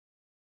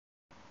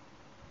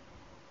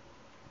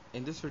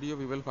In this video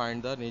we will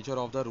find the nature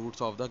of the roots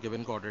of the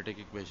given quadratic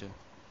equation.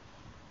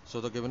 So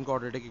the given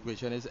quadratic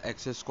equation is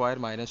x square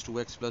minus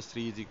 2x plus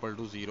 3 is equal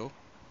to 0,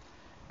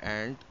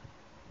 and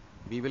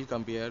we will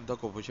compare the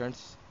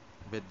coefficients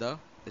with the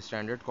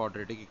standard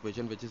quadratic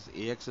equation, which is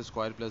ax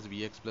square plus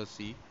bx plus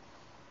c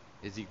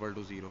is equal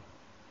to 0.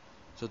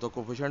 So the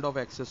coefficient of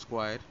x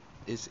square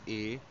is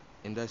a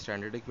in the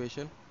standard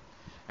equation,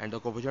 and the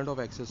coefficient of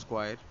x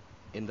square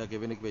in the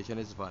given equation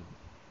is 1.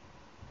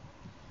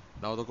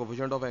 Now the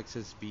coefficient of x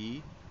is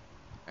b,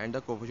 and the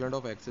coefficient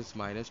of x is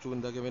minus 2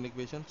 in the given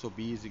equation, so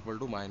b is equal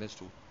to minus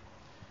 2,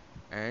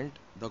 and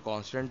the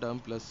constant term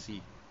plus c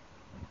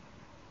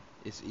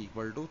is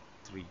equal to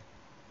 3.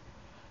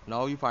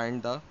 Now we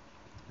find the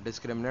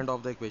discriminant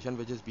of the equation,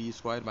 which is b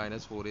square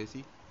minus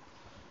 4ac.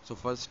 So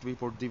first we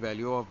put the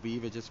value of b,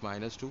 which is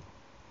minus 2.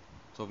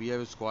 So we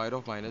have a square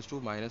of minus 2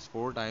 minus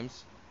 4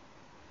 times,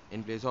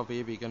 in place of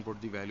a we can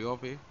put the value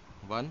of a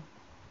 1,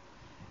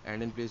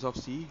 and in place of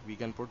c we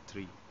can put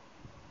 3.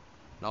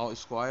 Now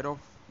square of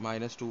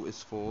minus 2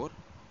 is 4,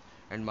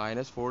 and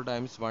minus 4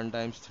 times 1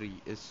 times 3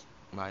 is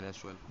minus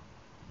 12.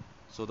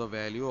 So the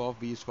value of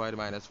b square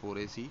minus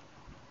 4ac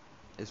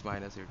is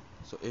minus 8.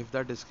 So if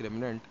the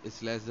discriminant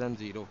is less than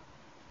 0,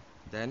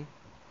 then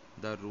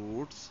the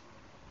roots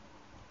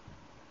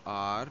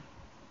are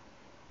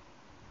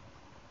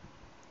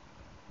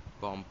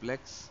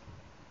complex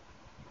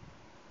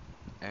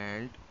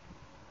and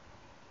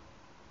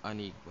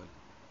unequal.